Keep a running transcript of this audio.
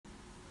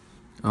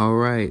All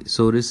right,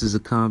 so this is a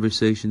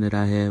conversation that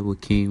I had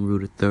with King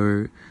Rue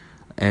III.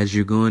 As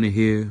you're going to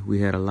hear,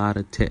 we had a lot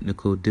of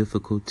technical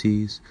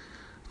difficulties.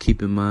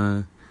 Keep in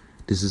mind,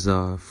 this is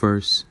our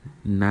first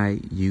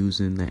night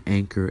using the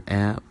Anchor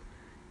app.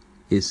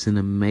 It's an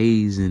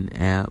amazing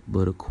app,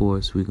 but of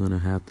course, we're going to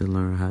have to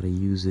learn how to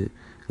use it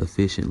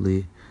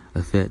efficiently,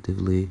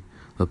 effectively,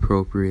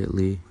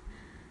 appropriately.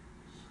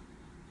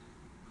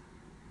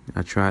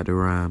 I tried to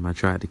rhyme. I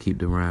tried to keep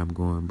the rhyme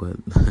going, but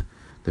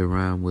the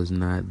rhyme was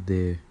not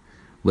there.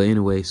 But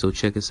anyway, so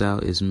check us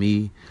out. It's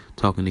me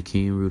talking to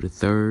King Rue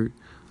III.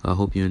 I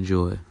hope you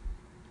enjoy.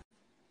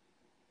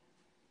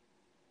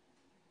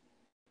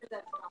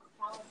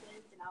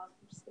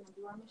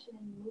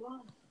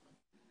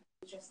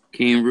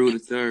 King Rue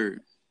III.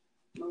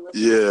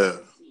 Yeah.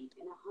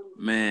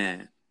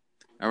 Man.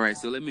 All right,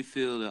 so let me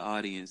fill the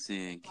audience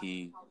in,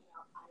 King.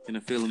 Can I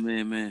fill them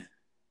in, man?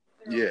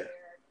 Yeah.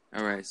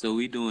 All right, so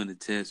we doing the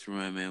test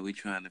run, man. We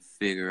trying to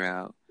figure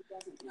out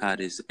how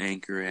this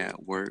Anchor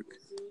app work.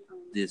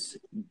 This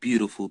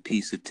beautiful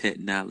piece of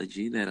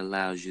technology that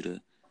allows you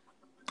to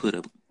put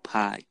a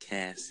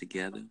podcast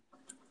together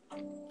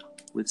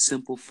with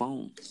simple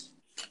phones.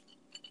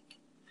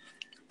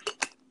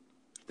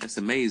 That's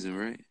amazing,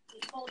 right?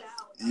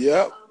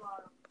 Yep.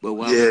 But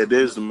while we Yeah, it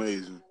is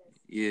amazing.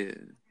 yeah,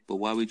 but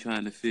while we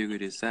trying to figure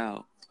this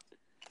out,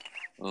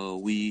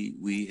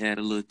 we had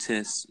a little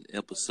test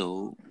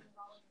episode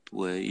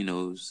where it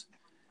was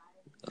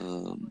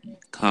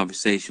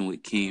conversation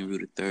with King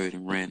Rue III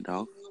and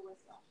Randolph.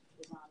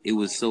 It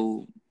was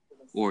so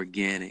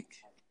organic.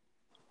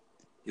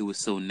 It was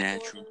so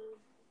natural.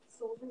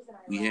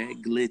 We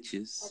had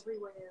glitches.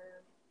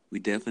 We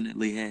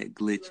definitely had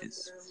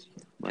glitches.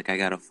 Like I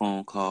got a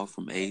phone call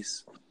from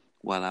Ace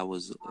while I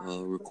was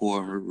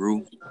recording with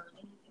Rue.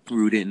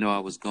 Rue didn't know I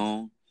was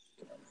gone,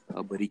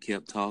 but he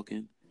kept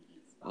talking.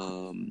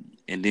 And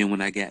then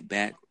when I got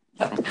back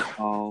from the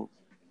call,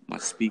 my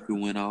speaker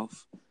went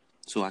off,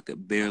 so I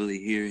could barely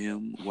hear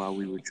him while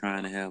we were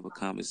trying to have a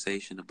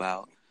conversation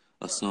about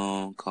a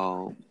song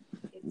called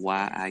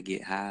 "Why I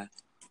Get High"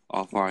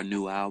 off our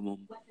new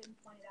album,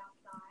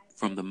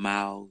 "From the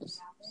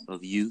Mouths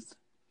of Youth,"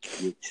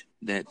 which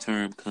that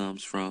term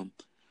comes from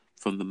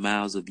the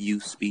mouths of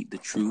youth speak the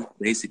truth.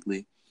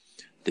 Basically,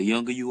 the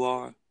younger you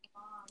are,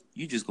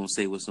 you just gonna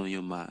say what's on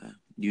your mind.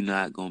 You're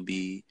not gonna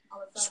be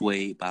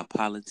swayed by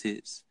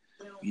politics.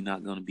 You're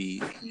not gonna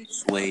be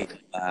swayed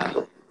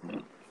by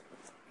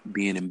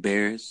being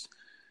embarrassed.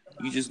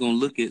 You just gonna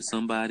look at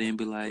somebody and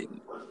be like,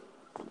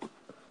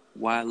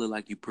 "Why I look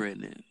like you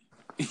pregnant?"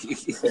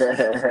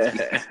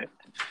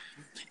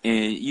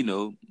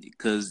 And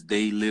because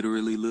they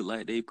literally look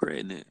like they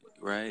pregnant,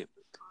 right?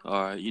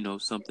 Or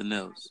something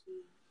else.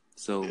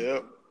 So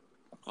Yep.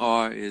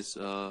 R is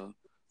from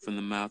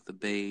the mouth of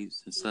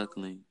babes and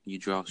suckling, you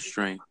draw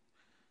strength.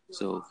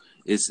 So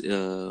it's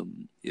a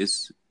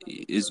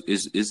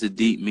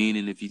deep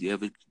meaning if you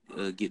ever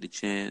get the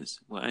chance.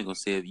 Well, I ain't gonna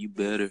say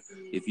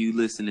if you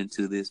listening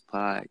to this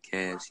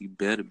podcast, you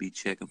better be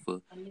checking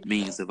for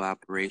means of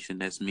operation.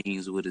 That's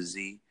means with a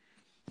Z,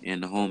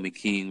 and the homie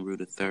King Rue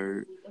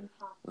III.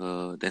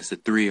 That's a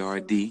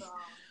 3RD.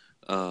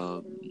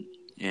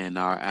 And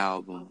our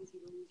album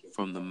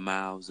From the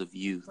Mouths of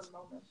Youth,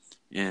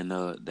 and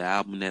the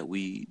album that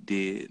we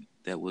did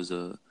that was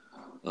a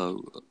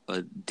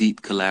a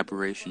deep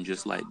collaboration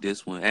just like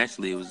this one.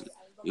 Actually,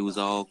 it was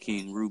all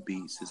King Rue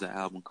beats. It's an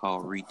album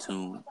called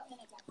Retune.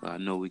 I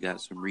know we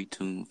got some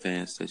Retune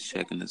fans that's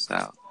checking us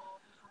out.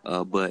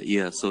 But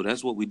yeah, so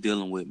that's what we're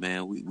dealing with,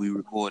 man. We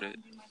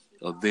recorded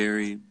a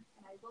very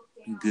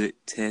good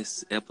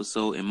test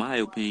episode, in my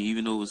opinion.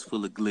 Even though it was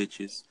full of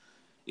glitches,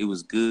 it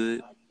was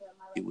good.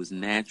 It was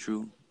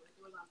natural.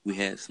 We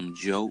had some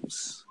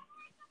jokes,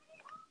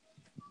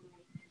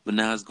 but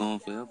now it's gone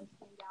forever.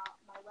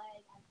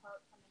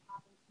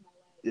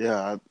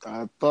 Yeah,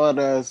 I thought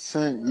I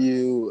sent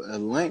you a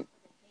link.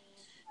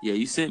 Yeah,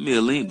 you sent me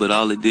a link, but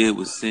all it did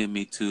was send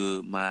me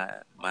to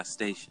my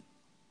station.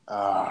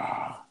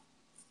 Ah,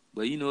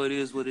 But it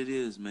is what it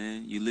is,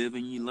 man. You live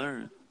and you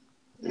learn.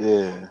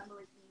 yeah.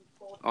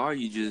 Or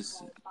you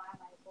just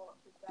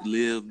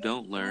live,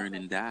 don't learn,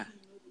 and die.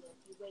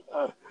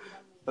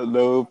 I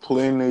know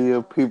plenty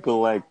of people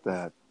like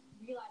that.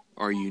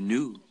 Or you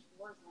knew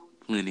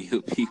plenty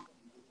of people.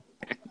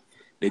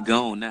 They're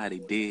gone now, they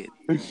dead.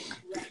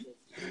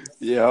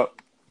 Yep.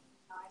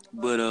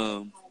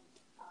 But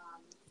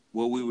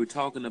what we were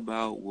talking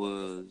about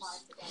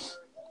was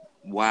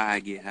why I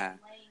get high.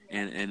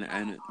 And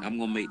I'm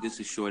gonna make this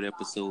a short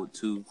episode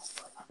too.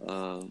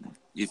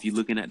 If you're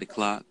looking at the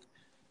clock,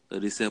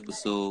 this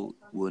episode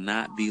will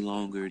not be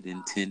longer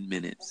than 10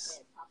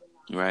 minutes,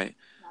 right?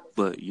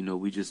 But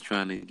we just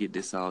trying to get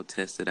this all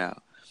tested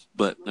out.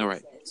 But all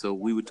right, so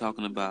we were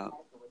talking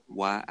about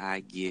why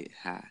I get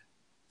high.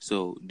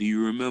 So do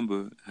you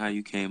remember how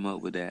you came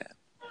up with that?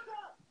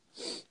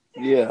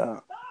 Yeah.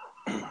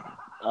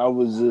 I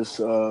was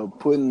just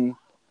putting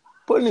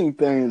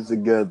things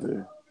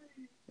together,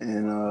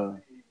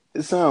 and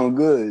it sounded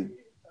good.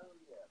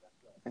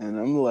 And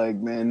I'm like,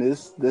 man,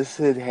 this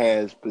hit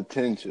has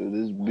potential.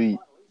 This beat,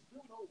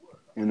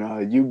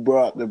 you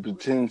brought the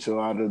potential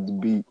out of the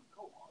beat.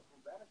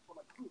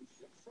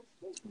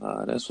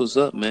 That's what's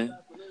up, man.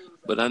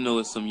 But I know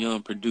it's some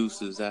young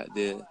producers out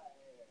there.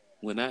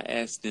 When I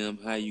asked them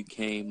how you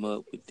came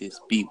up with this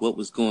beat, what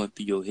was going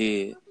through your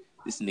head,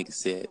 this nigga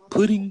said,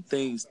 putting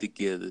things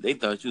together. They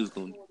thought you was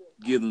gonna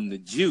give them the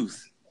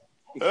juice.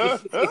 Right.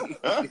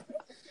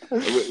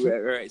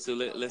 So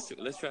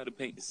let's try to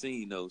paint the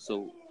scene though.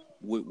 So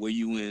were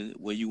you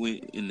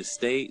in the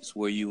States?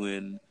 Were you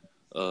in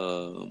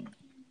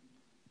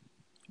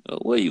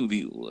where you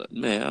be?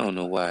 Man, I don't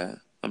know why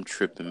I'm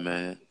tripping,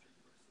 man.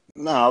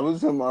 Nah, I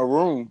was in my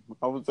room.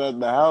 I was at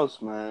the house,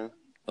 man.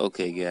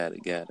 Okay, got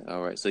it.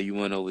 All right. So you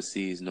went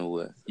overseas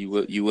nowhere.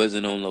 You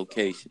wasn't on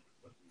location.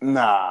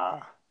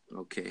 Nah.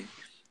 Okay,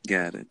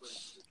 got it.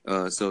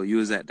 So you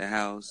was at the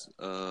house.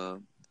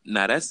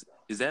 Now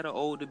is that an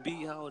older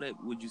beat? How old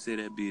that would you say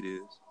that beat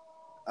is?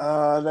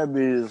 That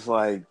beat is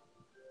like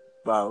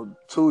about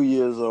 2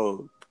 years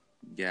old.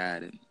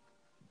 Got it.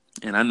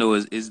 And I know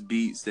it's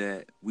beats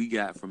that we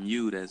got from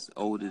you that's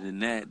older than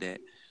that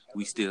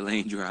we still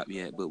ain't dropped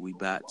yet, but we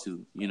about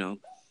to, Yeah.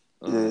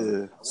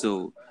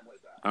 So,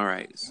 all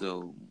right.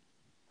 So,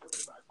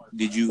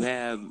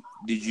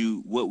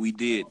 what we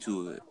did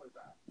to it,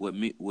 what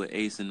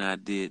Ace and I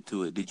did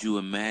to it, did you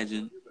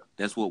imagine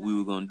that's what we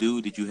were going to do?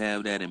 Did you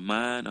have that in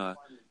mind, or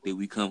did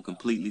we come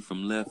completely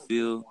from left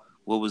field?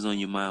 What was on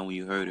your mind when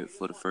you heard it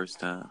for the first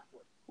time?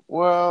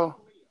 Well,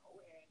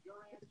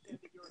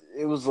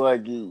 it was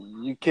like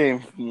you came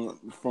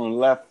from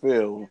left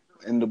field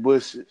in the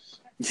bushes.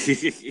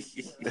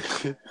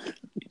 Cause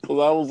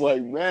I was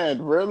like,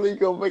 man, really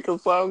gonna make a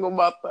song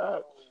about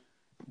that?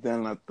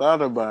 Then I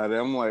thought about it.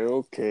 I'm like,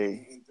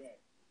 okay,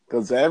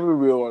 cause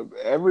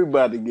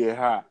everybody get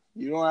hot.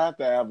 You don't have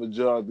to have a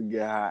job to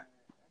get hot.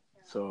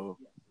 So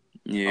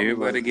Yeah, I was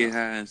everybody like, get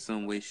high in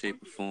some way,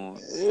 shape, or form.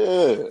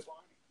 yeah.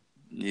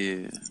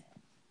 Yeah.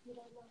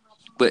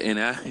 But and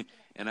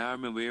I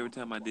remember every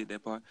time I did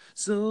that part,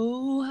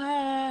 so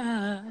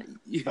high,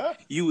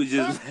 you would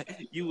just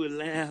you would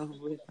laugh.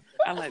 But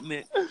I like,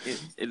 man,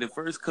 and the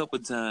first couple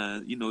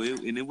times,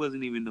 it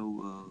wasn't even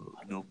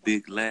no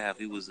big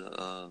laugh. It was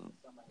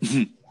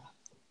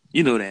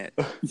you know that.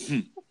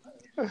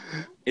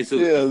 And so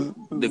Yeah,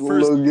 a the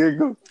first little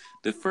giggle.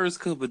 the first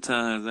couple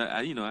times,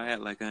 I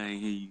act like I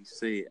ain't hear you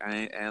say it.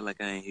 I act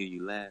like I ain't hear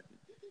you laughing.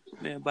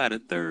 Man, by the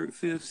third,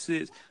 fifth,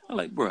 sixth, I'm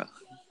like, bruh,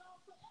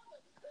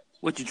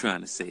 what you trying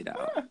to say,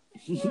 dog?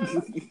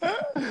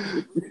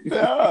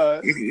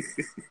 Yeah, it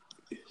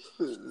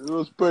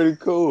was pretty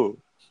cool.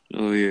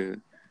 Oh yeah,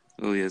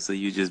 oh yeah. So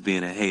you just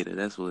being a hater?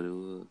 That's what it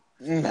was.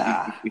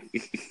 Nah.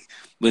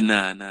 But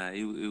nah.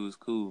 It was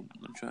cool.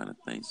 I'm trying to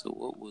think. So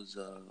what was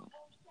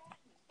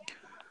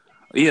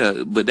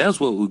Yeah, but that's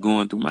what was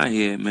going through my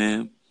head,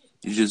 man.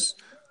 It's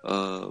just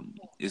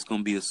it's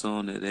gonna be a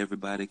song that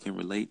everybody can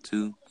relate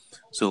to.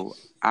 So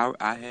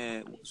I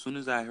had as soon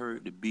as I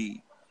heard the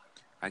beat,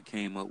 I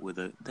came up with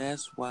a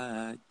 "That's why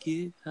I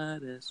get high,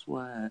 that's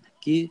why I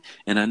get,"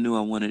 and I knew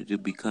I wanted it to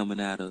be coming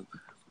out of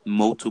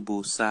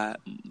multiple side,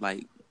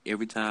 like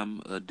every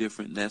time a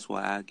different "That's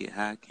why I get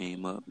high"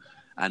 came up,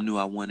 I knew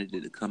I wanted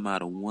it to come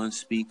out of one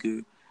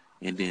speaker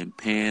and then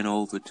pan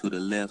over to the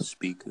left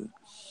speaker.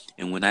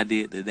 And when I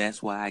did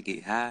 "That's why I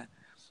get high,"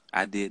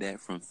 I did that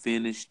from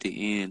finish to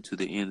end to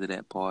the end of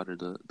that part of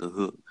the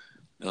hook,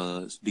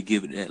 to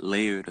give it that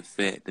layered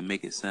effect to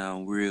make it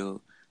sound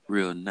real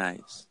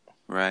nice,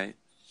 right?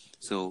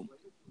 So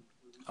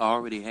I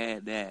already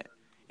had that,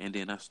 and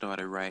then I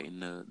started writing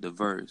the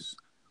verse.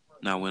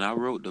 Now, when I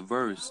wrote the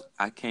verse,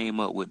 I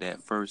came up with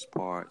that first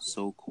part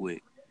so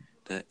quick.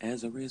 The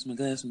as I raise my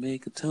glass and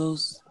make a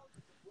toast,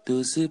 do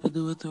a sip or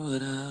do a throw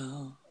it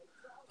out.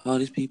 All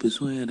these people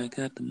swearing I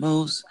got the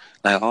most.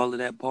 Like all of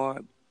that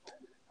part,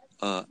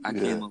 I Yeah.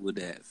 came up with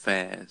that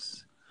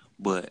fast,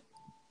 but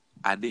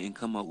I didn't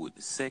come up with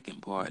the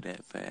second part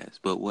that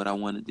fast. But what I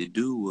wanted to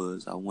do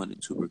was I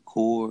wanted to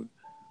record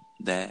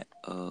that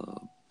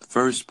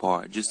first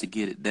part just to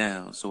get it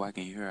down so I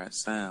can hear our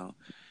sound,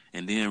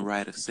 and then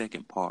write a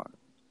second part,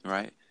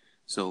 right?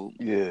 So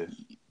Yeah.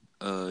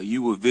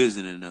 you were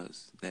visiting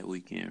us that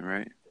weekend,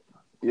 right?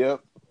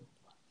 Yep.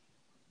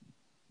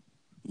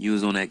 You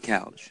was on that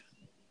couch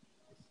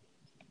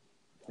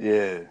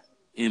Yeah.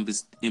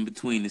 in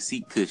between the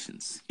seat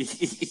cushions.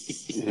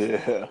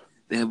 Yeah.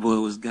 That boy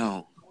was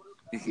gone.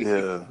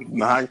 Yeah.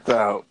 Knocked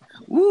out.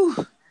 Woo!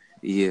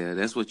 Yeah,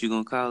 that's what you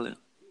gonna call it.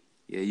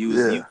 Yeah, you was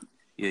you. Yeah.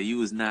 Yeah, you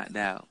was knocked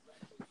out.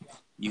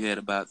 You had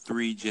about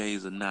 3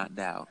 J's of knocked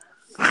out.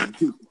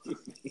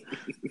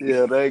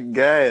 Yeah, that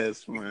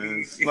gas,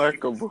 man,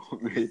 snuck up on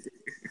me.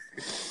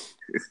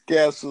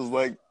 Gas was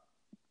like,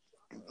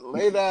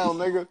 lay down,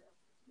 nigga.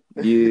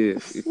 Yeah.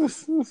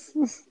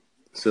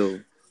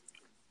 So,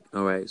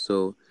 all right.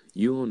 So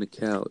you on the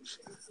couch.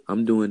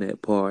 I'm doing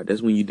that part.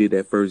 That's when you did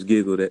that first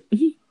giggle. That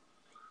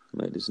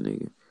like this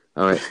nigga.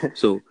 All right.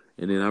 So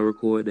and then I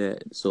record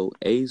that. So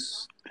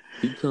Ace,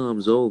 he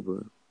comes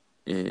over,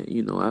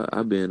 and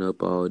I've been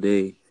up all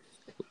day.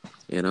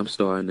 and I'm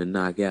starting to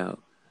knock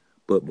out.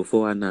 But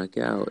before I knock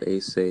out,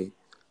 Ace say,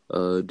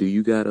 "Do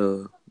you got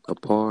a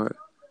part,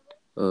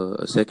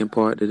 a second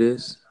part to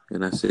this?"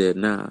 And I said,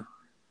 "Nah."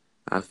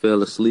 I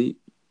fell asleep.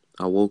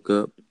 I woke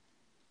up,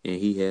 and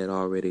he had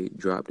already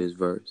dropped his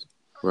verse,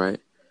 right?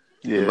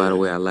 And by the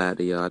Yeah. way, I lied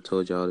to y'all. I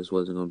told y'all this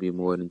wasn't gonna be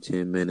more than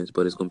 10 minutes,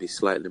 but it's gonna be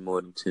slightly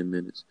more than 10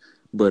 minutes.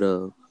 But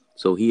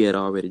so he had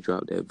already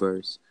dropped that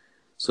verse.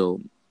 So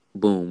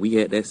boom, we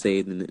had that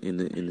saved in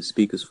the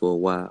speakers for a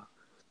while.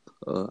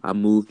 I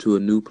moved to a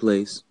new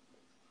place.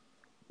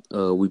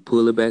 We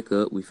pull it back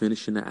up. We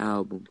finishing the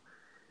album,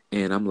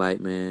 and I'm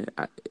like, man,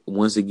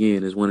 once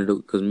again, it's one of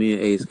those because me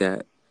and Ace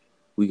got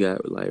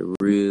like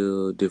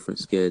real different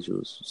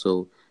schedules.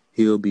 So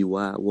he'll be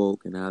wide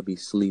woke and I'll be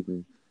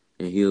sleeping,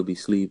 and he'll be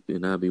sleeping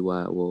and I'll be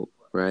wide woke,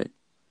 right?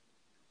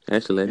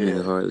 Actually, that nigga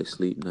Yeah. hardly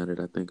sleep now that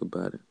I think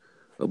about it.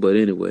 But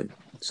anyway,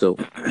 so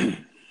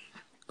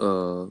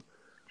uh,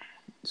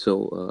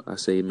 I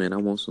say, man, I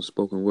want some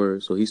spoken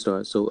word. So he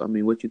starts. So I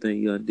mean, what you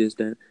think? You this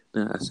that?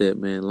 Now I said,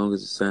 man, long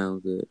as it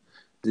sounds good.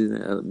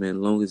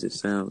 Man, long as it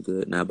sounds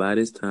good. Now by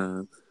this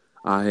time,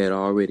 I had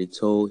already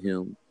told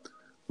him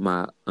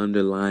my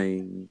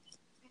underlying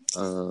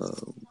uh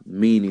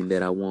meaning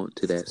that I want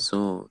to that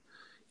song.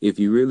 If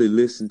you really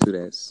listen to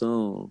that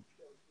song,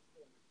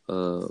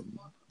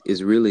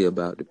 it's really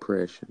about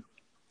depression.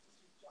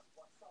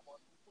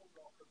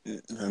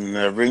 I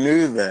never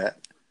knew that.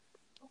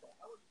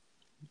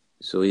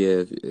 So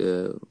yeah,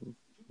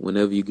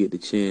 whenever you get the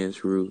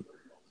chance, Rue,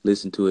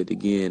 listen to it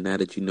again. Now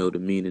that you know the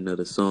meaning of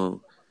the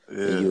song, and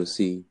Yeah.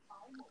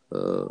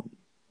 uh,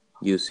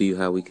 you'll see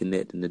how we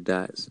connecting the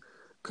dots.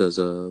 Cause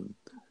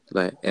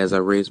like as I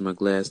raise my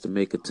glass to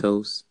make a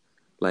toast,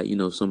 like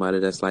somebody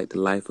that's like the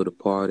life of the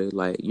party,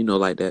 like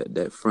like that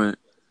the front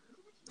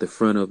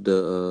of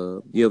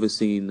the you ever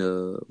seen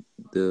the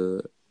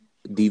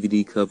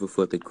DVD cover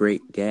for The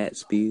Great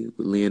Gatsby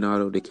with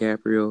Leonardo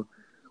DiCaprio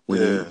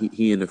when Yeah.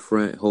 he in the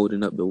front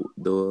holding up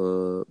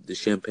the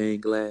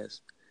champagne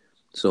glass.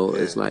 So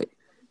it's Yeah. like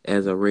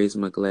as I raise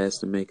my glass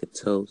to make a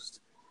toast,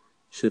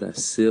 should I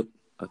sip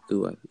or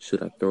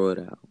should I throw it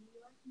out?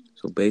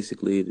 So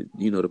basically,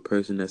 the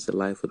person that's the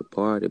life of the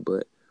party,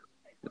 but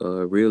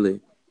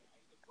really,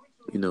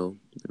 you know,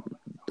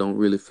 don't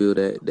really feel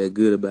that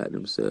good about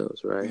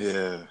themselves, right?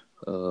 Yeah.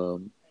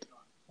 Um,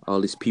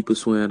 all these people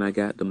swearing I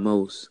got the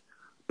most,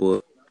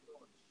 but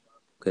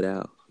it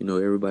out.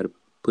 Everybody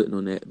putting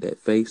on that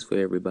face for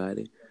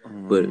everybody.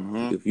 But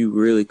Hmm. if you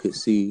really could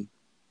see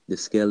the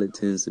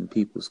skeletons in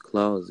people's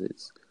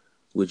closets,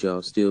 would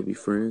y'all still be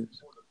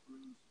friends?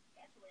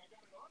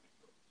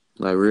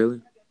 Like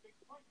really?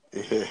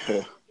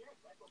 Yeah.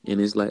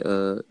 And it's like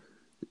uh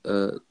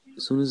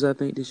as soon as I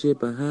think the shit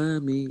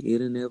behind me,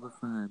 it'll never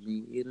find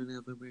me, it'll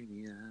never bring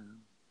me out.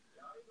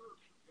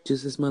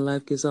 Just as my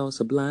life gets all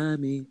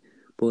sublime,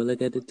 boy,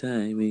 look at the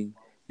timing.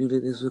 Knew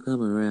that this would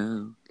come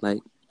around. Like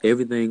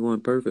everything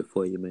going perfect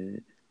for you,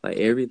 man. Like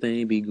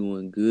everything be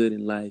going good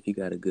in life. You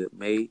got a good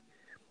mate.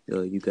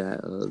 You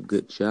got a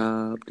good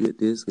job, good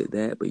this, good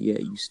that. But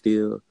yet you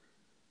still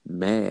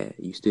mad.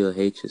 You still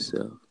hate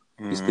yourself.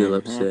 You still Hmm.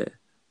 upset.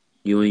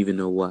 You don't even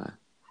know why,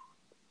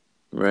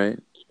 right?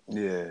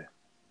 Yeah.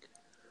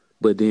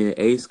 But then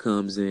Ace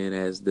comes in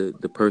as the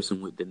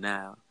person with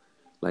denial.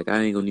 Like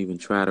I ain't gonna even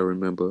try to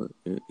remember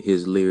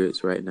his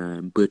lyrics right now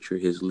and butcher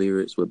his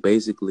lyrics, but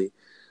basically,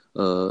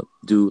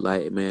 dude,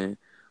 like man,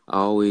 I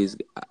always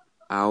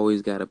I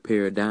always got a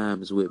pair of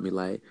dimes with me.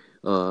 Like,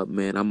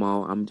 man,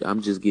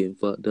 I'm just getting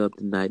fucked up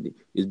tonight.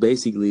 It's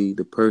basically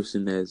the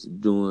person that's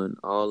doing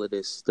all of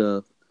this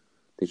stuff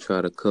to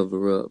try to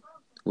cover up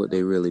what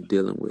they really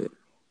dealing with.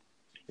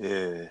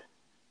 Yeah.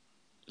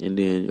 And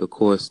then of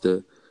course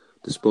the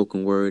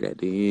spoken word at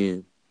the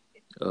end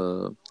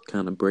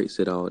kind of breaks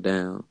it all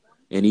down.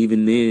 And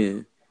even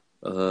then,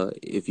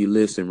 if you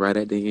listen right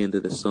at the end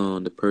of the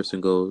song, the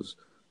person goes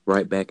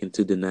right back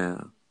into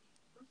denial.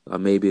 Or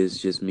maybe it's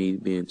just me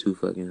being too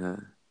fucking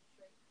high.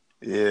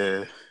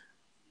 Yeah.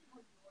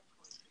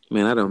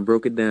 Man, I done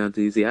broke it down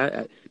to you. See,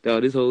 I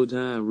dog, this whole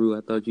time, Rue,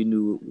 I thought you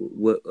knew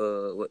what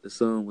the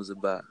song was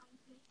about.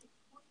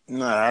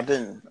 No, I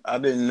didn't. I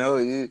didn't know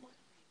you.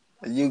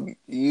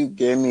 You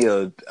gave me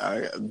a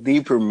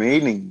deeper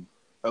meaning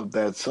of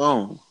that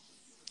song.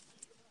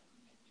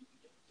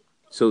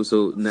 So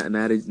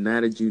now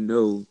that you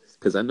know,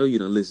 because I know you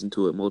done listened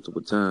to it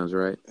multiple times,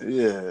 right?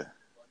 Yeah.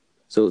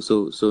 So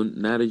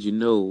now that you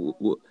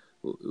know,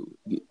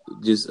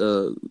 just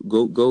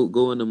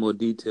go into more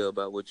detail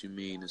about what you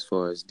mean as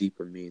far as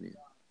deeper meaning.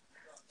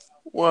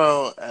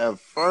 Well, at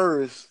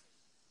first,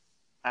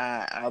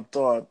 I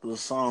thought the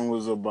song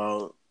was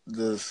about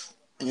this,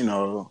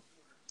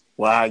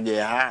 why I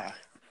get high.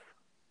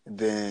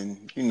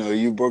 Then,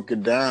 you broke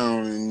it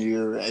down and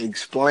you're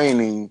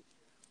explaining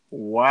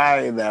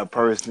why that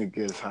person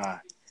gets high.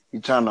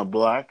 He's trying to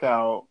block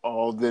out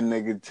all the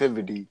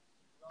negativity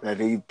that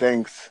he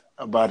thinks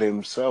about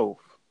himself.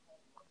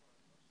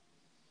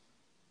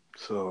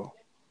 So,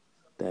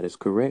 That is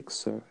correct,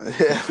 sir.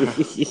 yeah.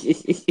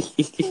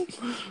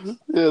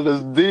 Yeah,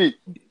 that's deep.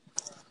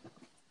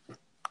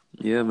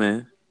 Yeah,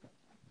 man.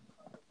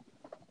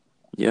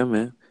 Yeah,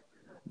 man.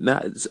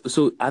 Now,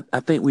 so I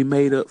think we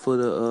made up for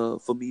the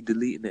for me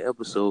deleting the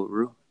episode,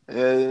 Rue.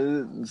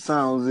 It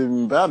sounds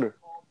even better.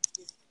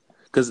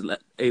 Cause like,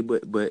 hey,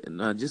 but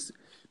nah, just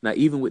now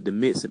even with the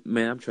mix,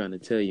 man, I'm trying to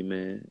tell you,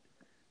 man.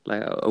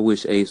 Like I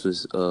wish Ace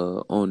was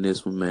on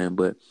this one, man.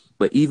 But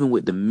even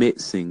with the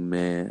mixing,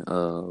 man,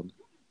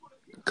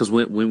 cause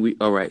when we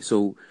all right,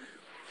 so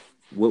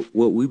what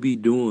we be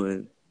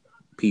doing,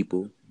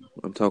 people.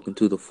 I'm talking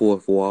to the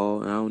fourth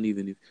wall. I don't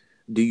even.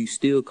 Do you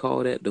still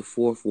call that the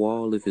fourth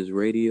wall if it's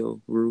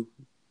radio, Rue?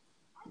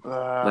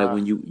 Like Uh,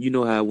 when you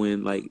know how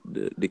when like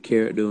the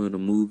character in a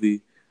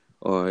movie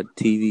or a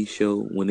TV show when